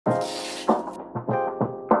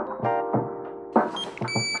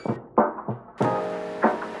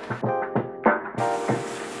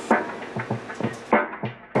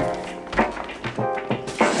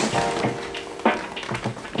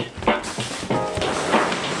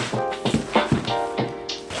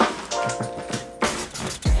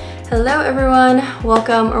Hello everyone,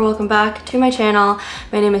 welcome back to my channel.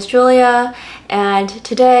 My name is Julia, and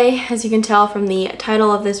today, as you can tell from the title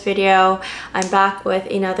of this video, I'm back with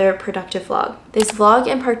another productive vlog. This vlog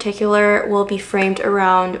in particular will be framed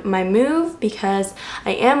around my move because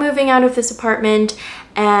I am moving out of this apartment,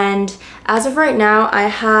 and as of right now I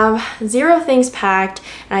have 0 things packed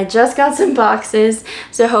and I just got some boxes,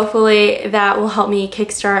 so hopefully that will help me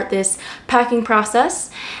kickstart this packing process.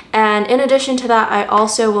 And in addition to that, I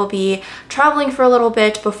also will be traveling for a little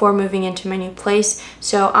bit before moving into my new place,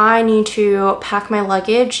 so I need to pack my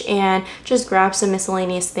luggage and just grab some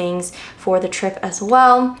miscellaneous things for the trip as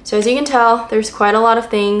well. So as you can tell, there's quite a lot of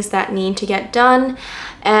things that need to get done,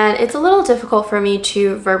 and it's a little difficult for me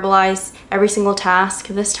to verbalize every single task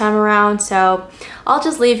this time around, so I'll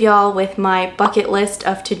just leave y'all with my bucket list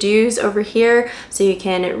of to-dos over here so you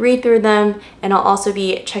can read through them, and I'll also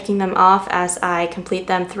be checking them off as I complete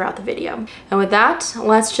them throughout the video. And with that,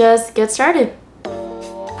 let's just get started.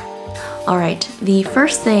 Alright, the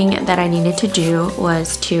first thing that I needed to do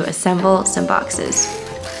was to assemble some boxes.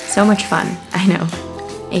 So much fun, I know.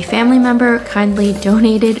 A family member kindly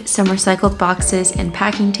donated some recycled boxes and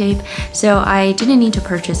packing tape, so I didn't need to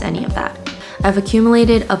purchase any of that. I've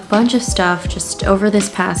accumulated a bunch of stuff just over this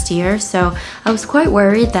past year, so I was quite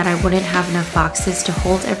worried that I wouldn't have enough boxes to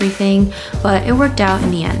hold everything, but it worked out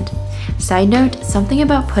in the end. Side note, something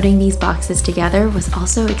about putting these boxes together was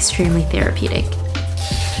also extremely therapeutic.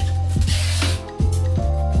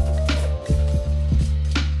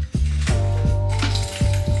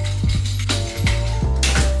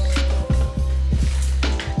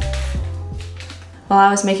 While I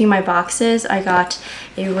was making my boxes, I got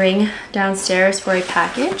a ring downstairs for a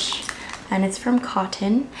package, and it's from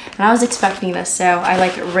Cotton. And I was expecting this, so I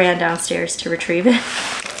ran downstairs to retrieve it.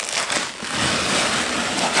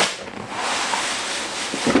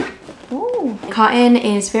 Ooh. Cotton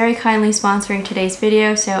is very kindly sponsoring today's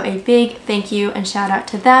video, so a big thank you and shout out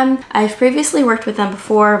to them. I've previously worked with them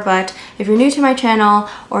before, but if you're new to my channel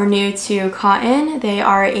or new to Cotton, they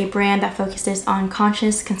are a brand that focuses on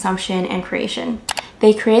conscious consumption and creation.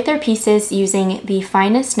 They create their pieces using the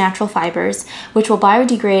finest natural fibers, which will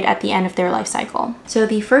biodegrade at the end of their life cycle. So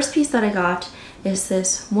the first piece that I got is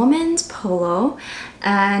this woman's polo,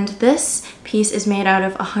 and this piece is made out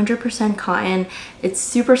of 100% cotton. It's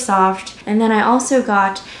super soft. And then I also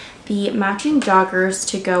got the matching joggers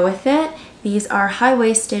to go with it. These are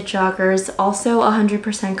high-waisted joggers, also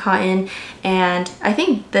 100% cotton, and I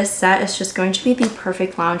think this set is just going to be the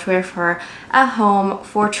perfect loungewear for at home,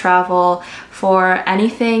 for travel, for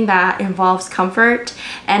anything that involves comfort,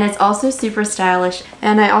 and it's also super stylish.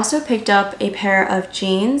 And I also picked up a pair of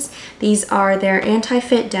jeans. These are their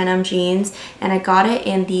anti-fit denim jeans, and I got it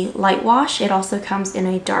in the light wash. It also comes in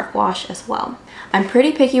a dark wash as well. I'm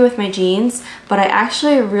pretty picky with my jeans, but I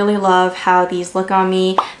actually really love how these look on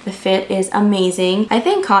me. The fit is amazing. I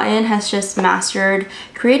think Cotton has just mastered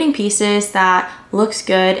creating pieces that looks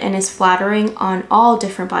good and is flattering on all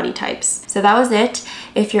different body types. So that was it.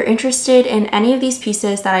 If you're interested in any of these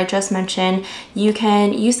pieces that I just mentioned, you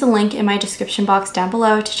can use the link in my description box down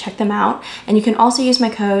below to check them out. And you can also use my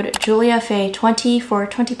code JuliaFaye20 for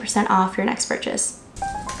 20% off your next purchase.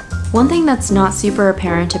 One thing that's not super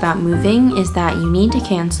apparent about moving is that you need to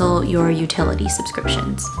cancel your utility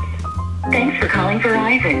subscriptions. Thanks for calling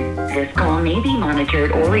Verizon. This call may be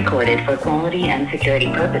monitored or recorded for quality and security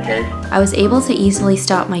purposes. I was able to easily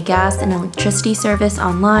stop my gas and electricity service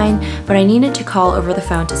online, but I needed to call over the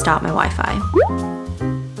phone to stop my Wi-Fi.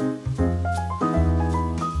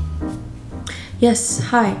 Yes,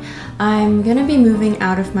 hi. I'm gonna be moving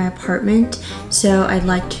out of my apartment, so I'd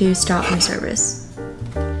like to stop my service.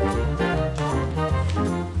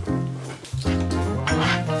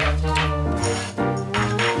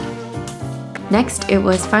 Next, it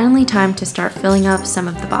was finally time to start filling up some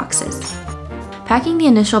of the boxes. Packing the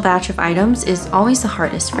initial batch of items is always the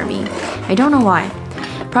hardest for me. I don't know why.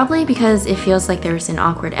 Probably because it feels like there's an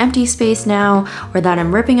awkward empty space now, or that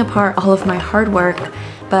I'm ripping apart all of my hard work.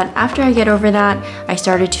 But after I get over that, I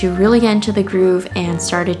started to really get into the groove and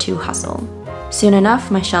started to hustle. Soon enough,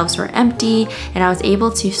 my shelves were empty, and I was able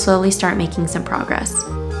to slowly start making some progress.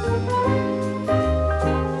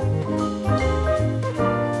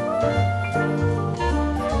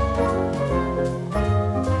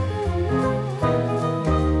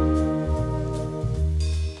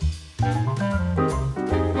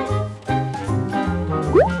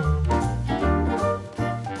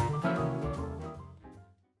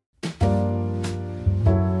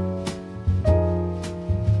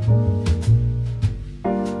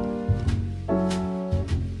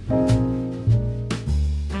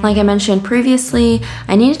 Like I mentioned previously,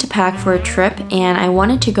 I needed to pack for a trip and I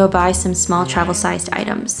wanted to go buy some small travel-sized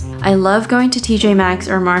items. I love going to TJ Maxx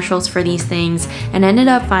or Marshalls for these things and ended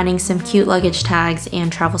up finding some cute luggage tags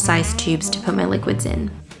and travel-sized tubes to put my liquids in.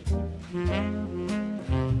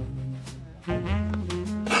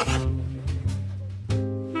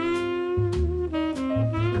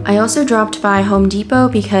 I also dropped by Home Depot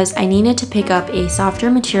because I needed to pick up a softer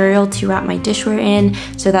material to wrap my dishware in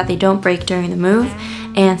so that they don't break during the move,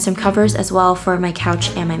 and some covers as well for my couch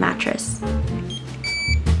and my mattress.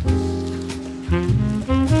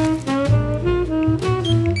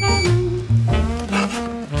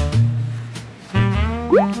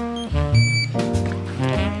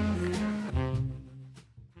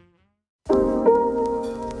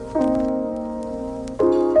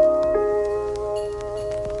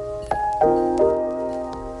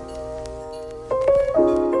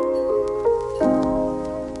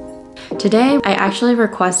 Today, I actually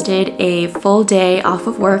requested a full day off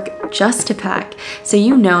of work just to pack, so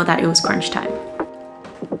you know that it was crunch time.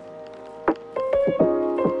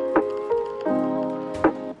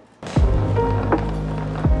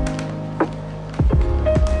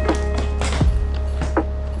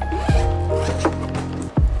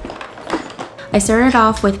 I started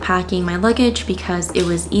off with packing my luggage because it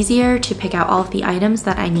was easier to pick out all of the items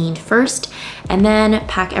that I need first and then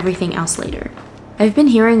pack everything else later. I've been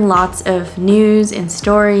hearing lots of news and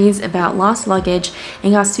stories about lost luggage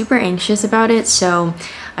and got super anxious about it, so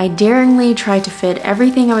I daringly tried to fit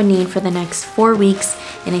everything I would need for the next 4 weeks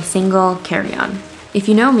in a single carry-on. If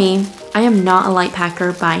you know me, I am not a light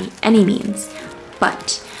packer by any means,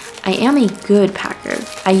 but I am a good packer.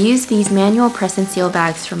 I use these manual press and seal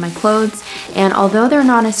bags for my clothes, and although they're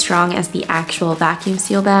not as strong as the actual vacuum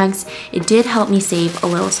seal bags, it did help me save a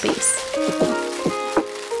little space.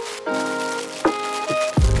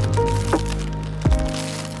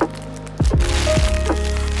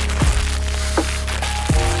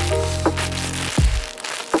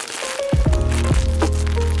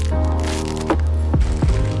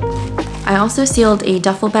 I also sealed a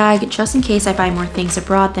duffel bag just in case I buy more things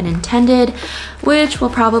abroad than intended, which will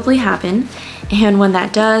probably happen. And when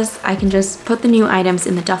that does, I can just put the new items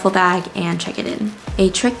in the duffel bag and check it in. A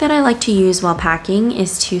trick that I like to use while packing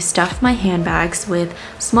is to stuff my handbags with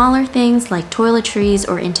smaller things like toiletries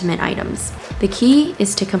or intimate items. The key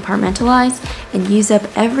is to compartmentalize and use up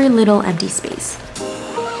every little empty space.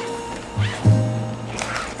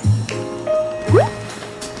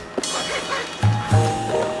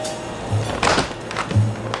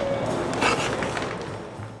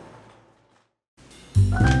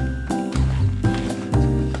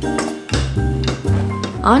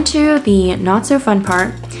 On to the not so fun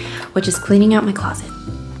part, which is cleaning out my closet.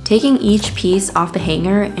 Taking each piece off the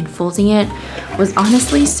hanger and folding it was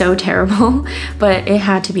honestly so terrible, but it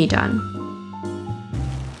had to be done.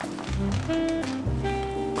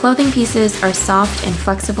 Clothing pieces are soft and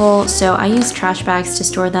flexible, so I use trash bags to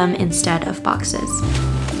store them instead of boxes.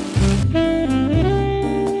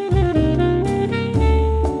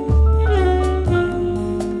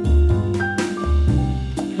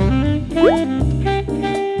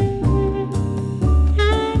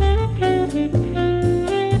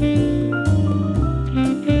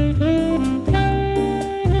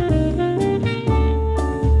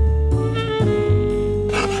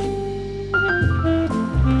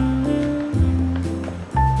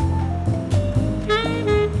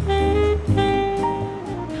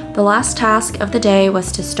 The last task of the day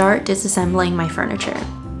was to start disassembling my furniture.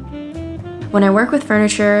 When I work with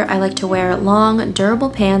furniture, I like to wear long,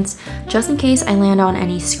 durable pants just in case I land on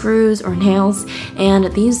any screws or nails,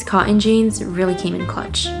 and these cotton jeans really came in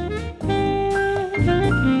clutch.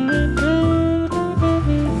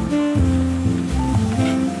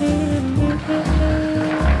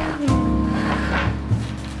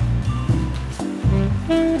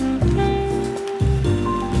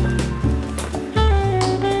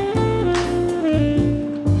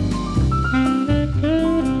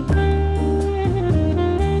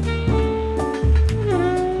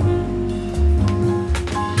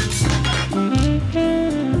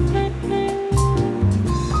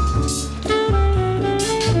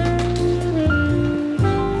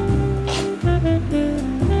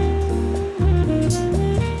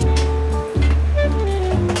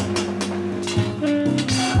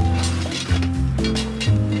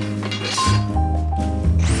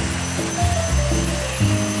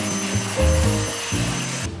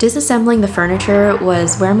 Disassembling the furniture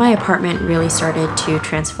was where my apartment really started to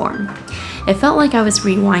transform. it felt like I was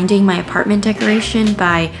rewinding my apartment decoration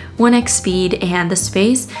by 1x speed, and the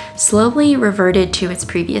space slowly reverted to its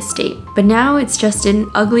previous state. But now it's just an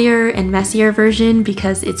uglier and messier version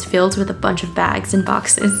because it's filled with a bunch of bags and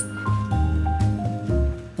boxes.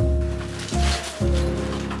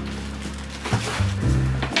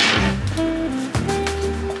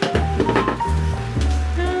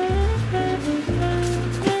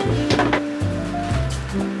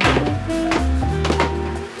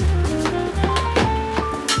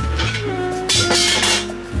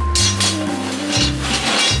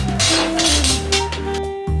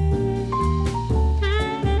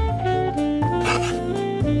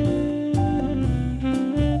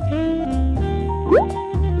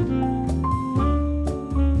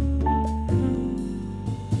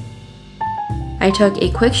 I took a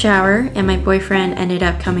quick shower, and my boyfriend ended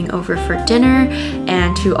up coming over for dinner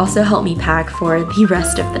and to also help me pack for the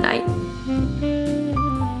rest of the night.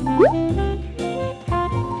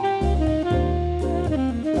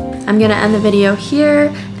 I'm gonna end the video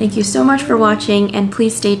here. Thank you so much for watching, and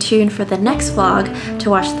please stay tuned for the next vlog to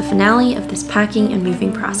watch the finale of this packing and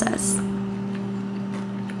moving process.